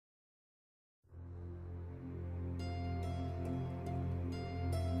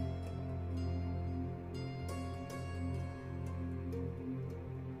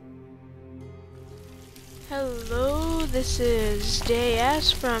Hello, this is DAS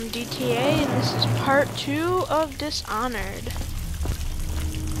from DTA, and this is part 2 of Dishonored.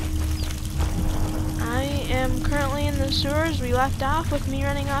 I am currently in the sewers. We left off with me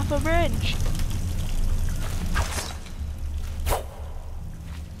running off a bridge.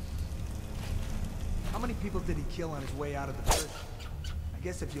 How many people did he kill on his way out of the prison? I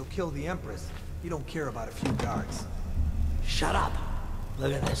guess if you'll kill the Empress, you don't care about a few guards. Shut up!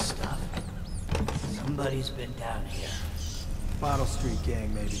 Look at this stuff. Somebody's been down here. Bottle Street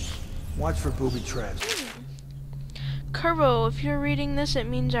gang, maybe. Watch for booby traps. Curvo, if you're reading this, it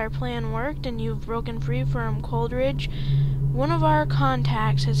means our plan worked and you've broken free from Coldridge. One of our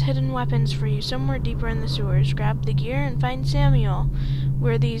contacts has hidden weapons for you somewhere deeper in the sewers. Grab the gear and find Samuel,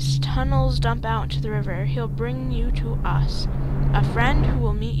 where these tunnels dump out to the river. He'll bring you to us. A friend who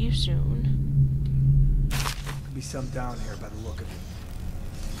will meet you soon. Could be some down here by the look of it.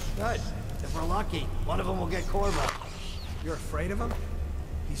 Good. If we're lucky, one of them will get Corvo. You're afraid of him?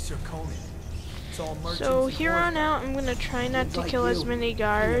 He's Sir Conan. It's all merchants. So here on out, I'm gonna try not to kill as many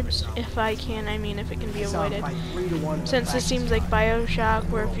guards if I can. I mean, if it can be avoided. Since this seems like BioShock,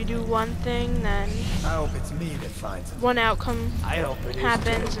 where if you do one thing, then I hope it's me that finds him. one outcome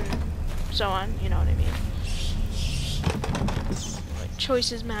happens, and so on. You know what I mean? Like,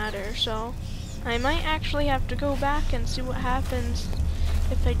 choices matter. So I might actually have to go back and see what happens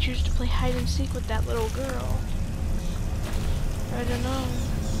if I choose to play hide and seek with that little girl. I don't know.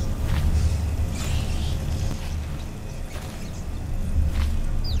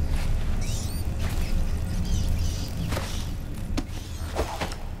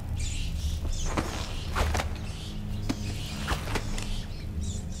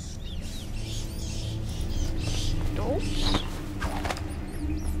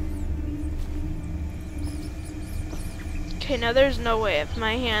 Okay, now there's no way if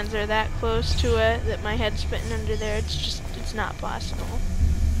my hands are that close to it that my head's fitting under there. It's not possible.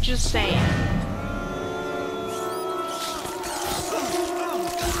 Just saying.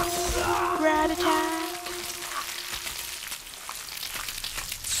 Rat attack.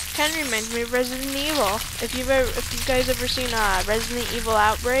 Kind of reminds me of Resident Evil. If you guys ever seen Resident Evil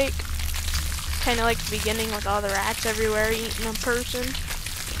Outbreak, kind of like the beginning with all the rats everywhere eating a person.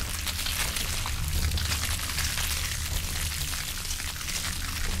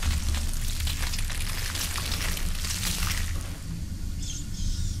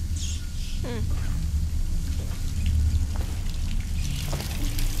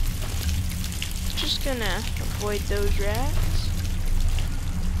 Just gonna avoid those rats.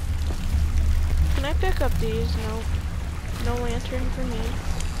 Can I pick up these? Nope. No lantern for me.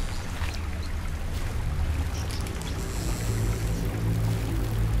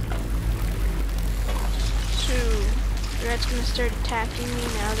 So, the rat's gonna start attacking me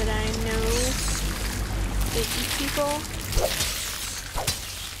now that I know they eat people.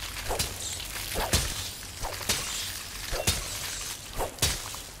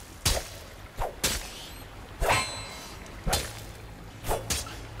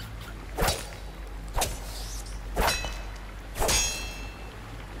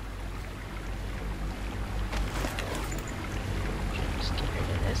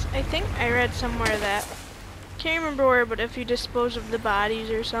 I think I read somewhere that, can't remember where, but if you dispose of the bodies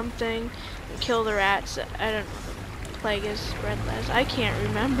or something and kill the rats, I don't know, the plague is spread less. I can't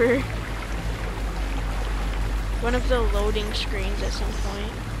remember. One of the loading screens at some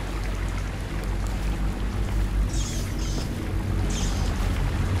point.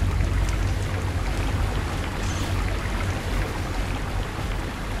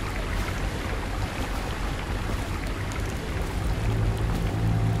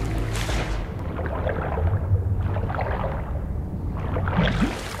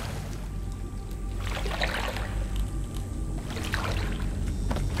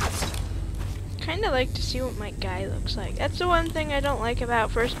 I'd like to see what my guy looks like. That's the one thing I don't like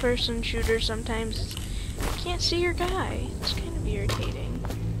about first-person shooters sometimes is you can't see your guy. It's kind of irritating.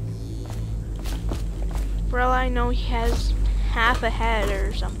 For all I know, he has half a head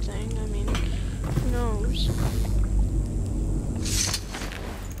or something. I mean, who knows?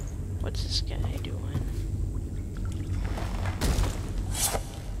 What's this guy doing?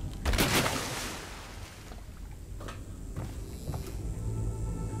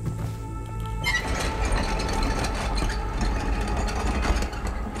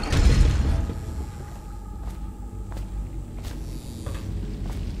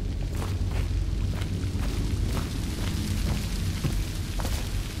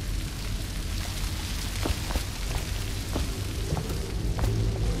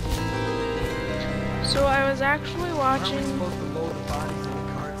 So I was actually watching. Aren't we supposed to load the bodies in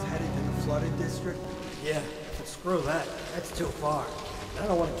the carts headed to the flooded district? Yeah, but screw that. That's too far. I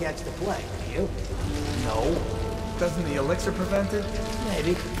don't want to catch the plague, do you? No. Doesn't the elixir prevent it?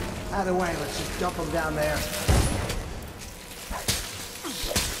 Maybe. Either way, let's just dump them down there.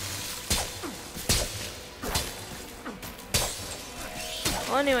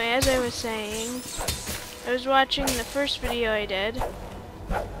 Well, anyway, as I was saying, I was watching the first video I did,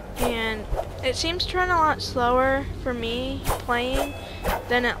 and it seems to run a lot slower for me playing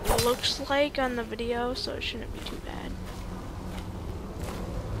than it looks like on the video, so it shouldn't be too bad.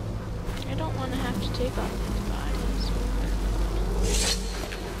 I don't want to have to take off these bodies.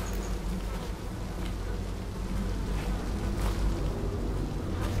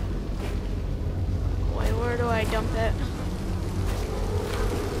 Wait, where do I dump it?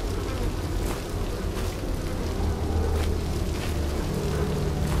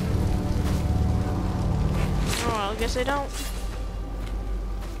 Oh, well, I guess I don't.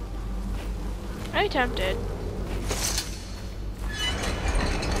 I attempted.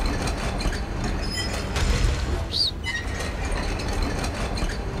 Oops.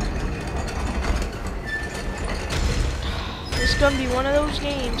 This is gonna be one of those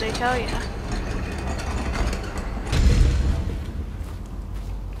games, I tell ya.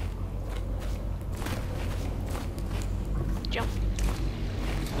 Jump.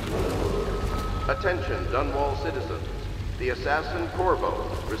 Attention, Dunwall citizens. The assassin Corvo,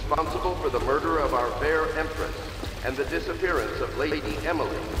 responsible for the murder of our fair Empress and the disappearance of Lady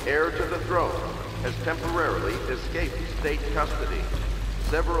Emily, heir to the throne, has temporarily escaped state custody.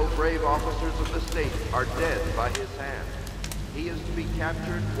 Several brave officers of the state are dead by his hand. He is to be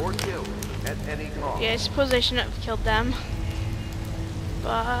captured or killed at any cost. Yeah, I suppose I shouldn't have killed them.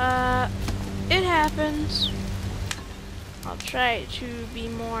 But it happens. I'll try to be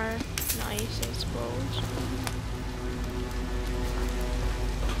more nice, I suppose.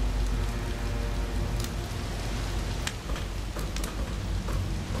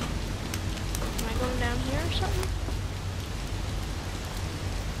 Am I going down here or something?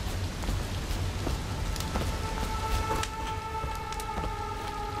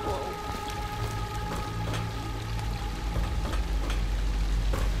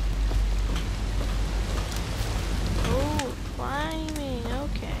 Oh, climbing,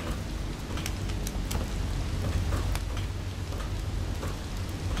 okay.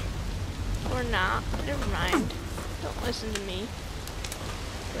 Or not, never mind. Don't listen to me.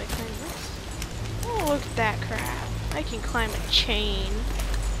 Do I climb this? Oh, look at that crap. I can climb a chain.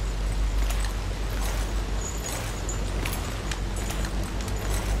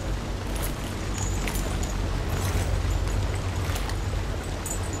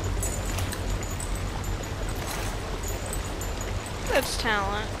 That's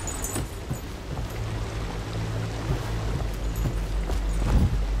talent.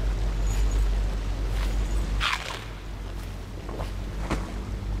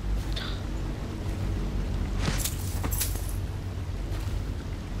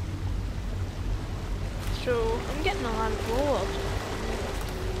 So, I'm getting a lot of gold.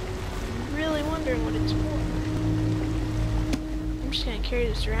 I'm really wondering what it's for. I'm just gonna carry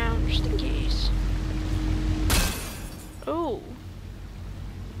this around just in case. Oh.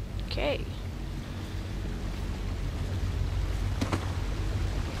 Okay.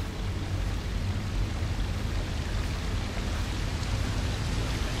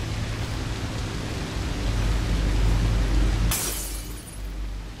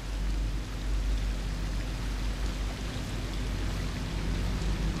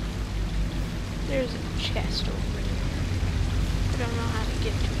 There's a chest over there. I don't know how to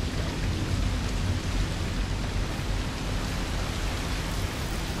get to it though.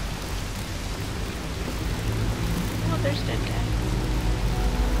 Oh, there's that guy.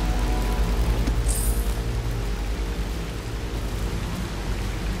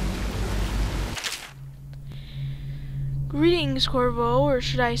 Greetings, Corvo, or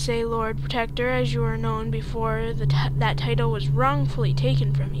should I say Lord Protector, as you are known before that title was wrongfully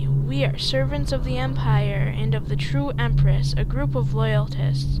taken from you. We are servants of the Empire and of the true Empress, a group of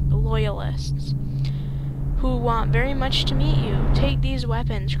loyalists who want very much to meet you. Take these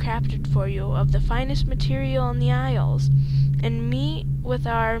weapons crafted for you of the finest material in the Isles, and meet with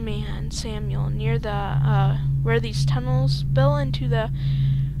our man Samuel near the where these tunnels spill into the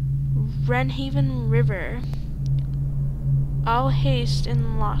Wrenhaven River. All haste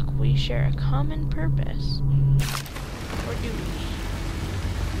and luck, we share a common purpose. Or do we?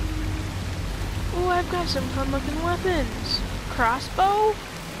 Oh, I've got some fun looking weapons. Crossbow?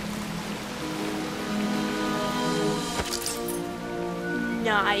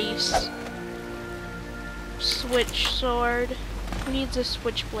 Nice. Switch sword. needs a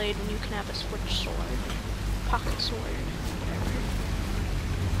switchblade when you can have a switch sword? Pocket sword, whatever.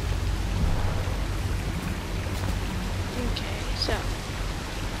 Okay, so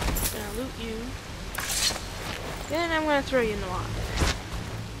I'm gonna loot you. Then I'm gonna throw you in the water.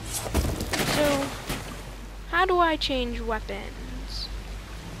 So, how do I change weapons?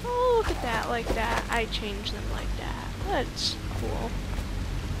 Oh, look at that, like that. I change them like that. That's cool.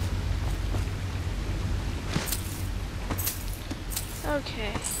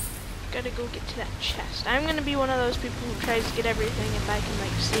 Okay, gotta go get to that chest. I'm gonna be one of those people who tries to get everything if I can,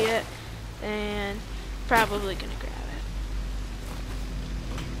 like, see it, and probably gonna grab it.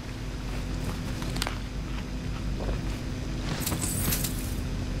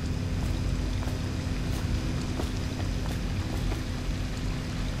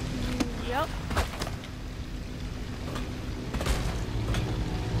 Yep.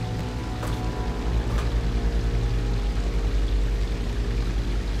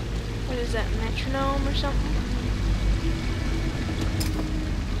 What is that, metronome or something?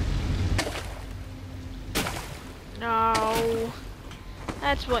 No.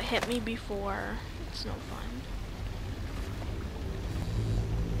 That's what hit me before. It's no fun.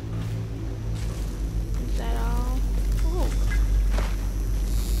 Is that all? Ooh.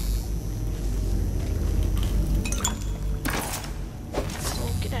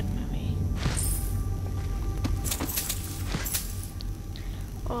 Oh, get out of my way.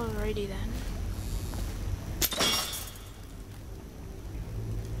 Alrighty then.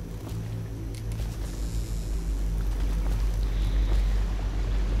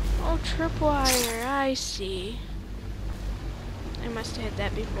 Oh, tripwire, I see. I must have hit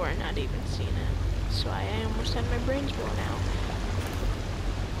that before and not even seen it. That's why I almost had my brains blown out.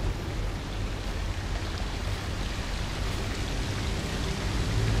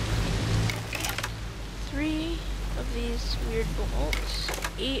 Three of these weird bolts.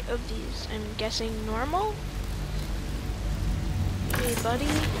 8 of these, I'm guessing normal? Hey buddy.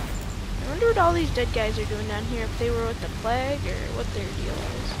 I wonder what all these dead guys are doing down here, if they were with the plague or what their deal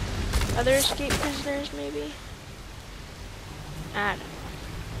is. Other escaped prisoners maybe? I don't know.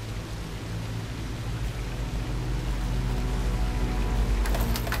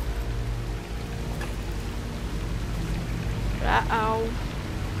 Uh-oh.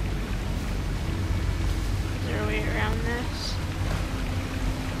 Is there a way around this?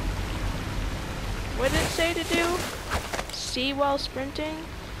 What did it say to do? See while sprinting?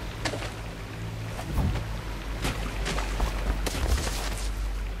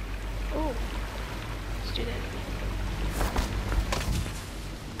 Oh. Let's do that.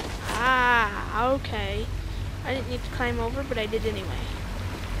 Ah, okay. I didn't need to climb over, but I did anyway.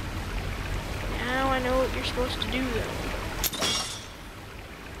 Now I know what you're supposed to do, though.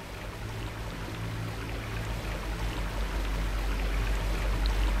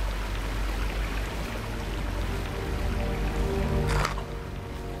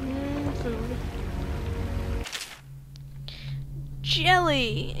 Food.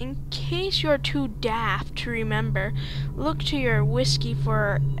 Jelly! In case you're too daft to remember, look to your whiskey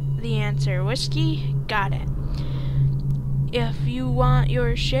for the answer. Whiskey? Got it. If you want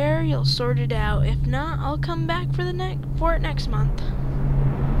your share, you'll sort it out. If not, I'll come back for it next month.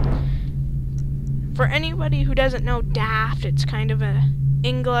 For anybody who doesn't know daft, it's kind of a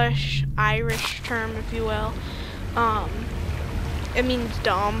English, Irish term, if you will. It means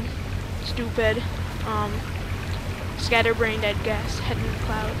dumb, stupid, scatterbrained, I'd guess, head in the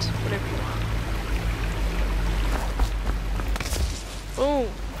clouds, whatever you want. Boom.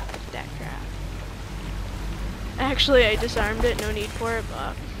 That crap. Actually, I disarmed it, no need for it,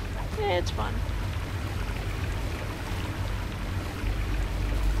 but it's fun.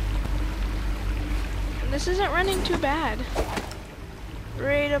 And this isn't running too bad.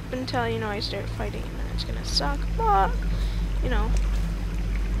 Right up until, you know, I start fighting, and then it's gonna suck, but, you know.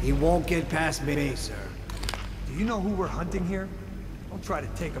 He won't get past me, sir. Do you know who we're hunting here? Don't try to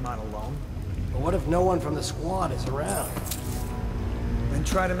take him out alone. But what if no one from the squad is around? Then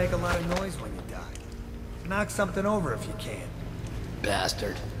try to make a lot of noise when you die. Knock something over if you can.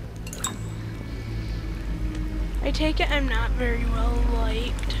 Bastard. I take it I'm not very well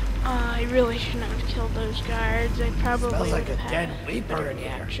liked. I really shouldn't have killed those guards. I probably Smells like would a have dead had Reaper better in here.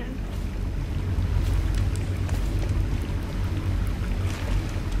 reaction.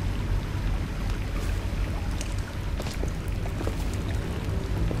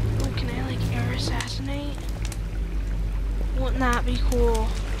 Ooh, can I like air assassinate? Wouldn't that be cool?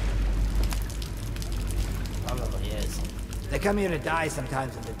 Probably is. They come here to die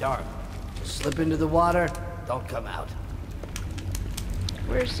sometimes in the dark. Just slip into the water, don't come out.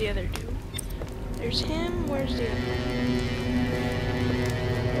 Where's the other dude? There's him, where's the other one?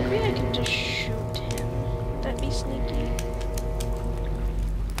 Maybe I could just shoot him. That'd be sneaky.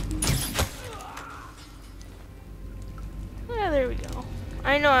 Yeah, there we go.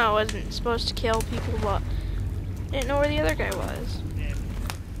 I know I wasn't supposed to kill people, but I didn't know where the other guy was.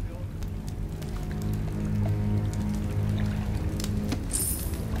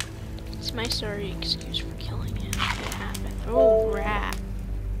 It's my sorry excuse for killing him. It happened. Oh, rat.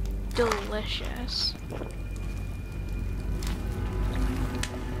 Delicious.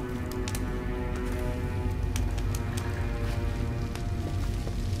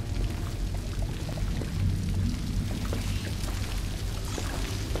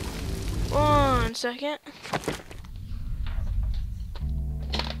 One second.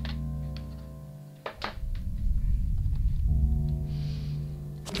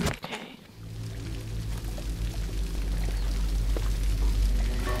 Okay.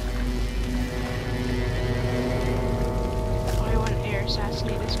 Oh, I want to air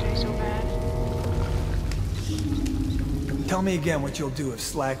assassinate this guy so bad. Tell me again what you'll do if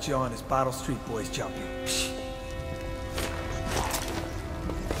Slackjaw and his Bottle Street boys jump you. Psh.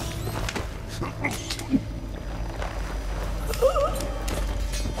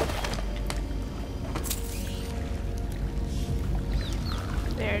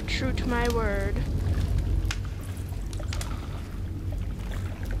 They're true to my word.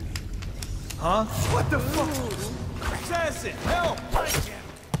 Huh? What the fuck? Assassin, help!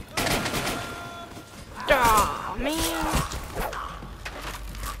 Aw, man.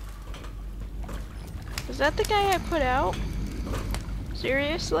 Was that the guy I put out?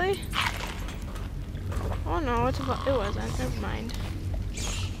 Seriously? Oh no, it wasn't. Never mind.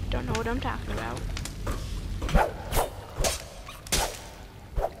 Don't know what I'm talking about.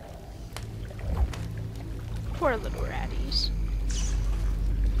 Poor little ratties.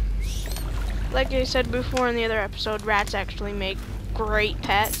 Like I said before in the other episode, rats actually make great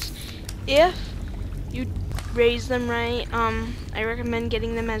pets. If you raise them right, I recommend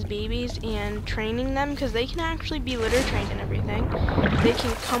getting them as babies and training them, because they can actually be litter trained and everything. They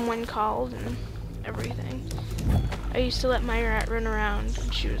can come when called and everything. I used to let my rat run around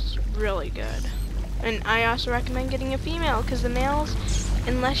and she was really good. And I also recommend getting a female, because the males,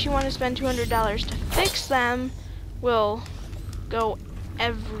 unless you want to spend $200 to fix them, will go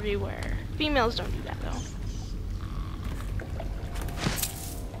everywhere. Females don't do that though.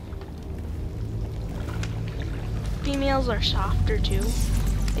 Females are softer too,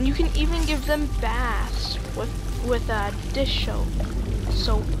 and you can even give them baths with dish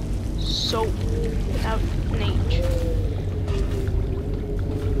soap without an H.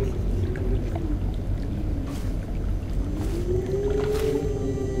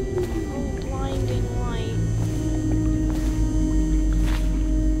 Oh, blinding light.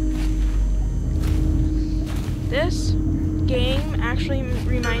 This game actually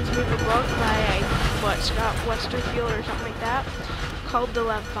reminds me of a book by Scott Westerfield or something like that, called The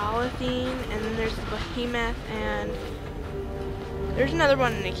Leviathan, and then there's the Behemoth, and there's another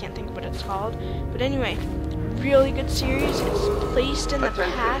one and I can't think of what it's called. But anyway, really good series. It's placed in the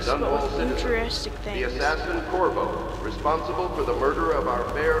past but with futuristic things. The assassin Corvo, responsible for the murder of our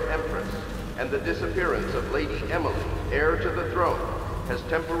fair Empress and the disappearance of Lady Emily, heir to the throne, has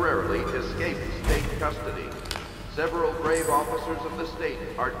temporarily escaped state custody. Several brave officers of the state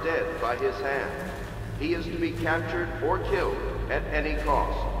are dead by his hand. He is to be captured or killed at any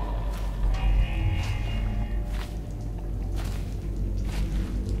cost.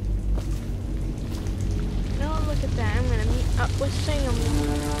 No, look at that. I'm gonna meet up with Sam.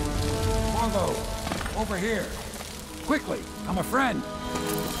 Corvo, over here. Quickly, I'm a friend.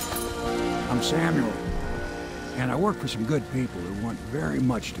 I'm Samuel, and I work for some good people who want very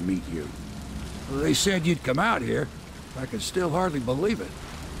much to meet you. They said you'd come out here. I could still hardly believe it.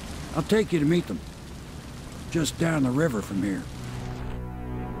 I'll take you to meet them. Just down the river from here.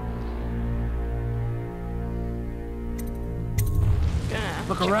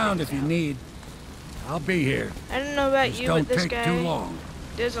 Look around if you need. I'll be here. I don't know about you, but this Don't take guy too long.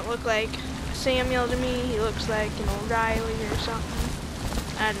 doesn't look like Samuel to me. He looks like, you know, Riley or something.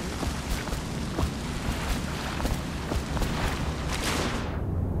 I don't know.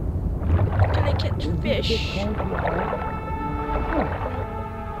 Can I catch fish?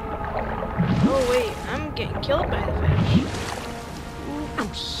 Oh wait, I'm getting killed by the fish.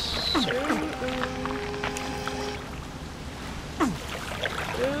 Oops.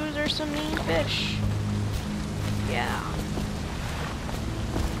 Those are some mean fish. Yeah.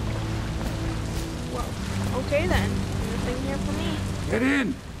 Well, okay then. Nothing here for me. Get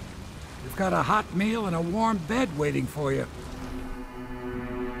in. We've got a hot meal and a warm bed waiting for you.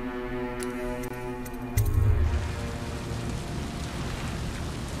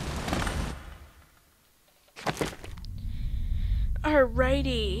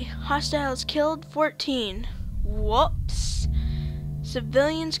 Alrighty. Hostiles killed, 14. Whoops.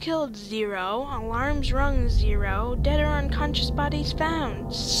 Civilians killed, 0. Alarms rung, 0. Dead or unconscious bodies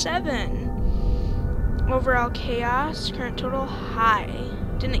found, 7. Overall chaos, current total, high.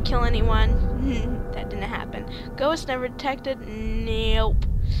 Didn't kill anyone. That didn't happen. Ghost never detected, nope.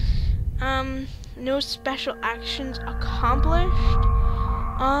 No special actions accomplished.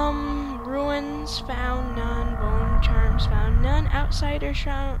 Ruins found, none. Bone charms found, none. Outsider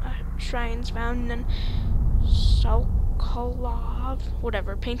shrines found, none. Sokolov,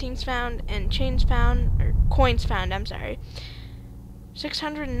 whatever. Paintings found, and chains found, or coins found, I'm sorry.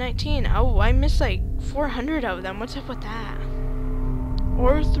 619. Oh, I missed like 400 of them. What's up with that?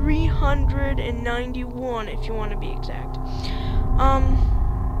 Or 391 if you want to be exact.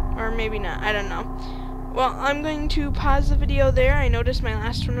 Or maybe not. I don't know. Well, I'm going to pause the video there. I noticed my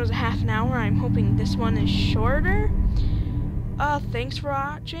last one was a half an hour. I'm hoping this one is shorter. Thanks for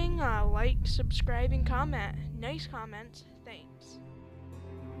watching. Like, subscribe, and comment. Nice comments.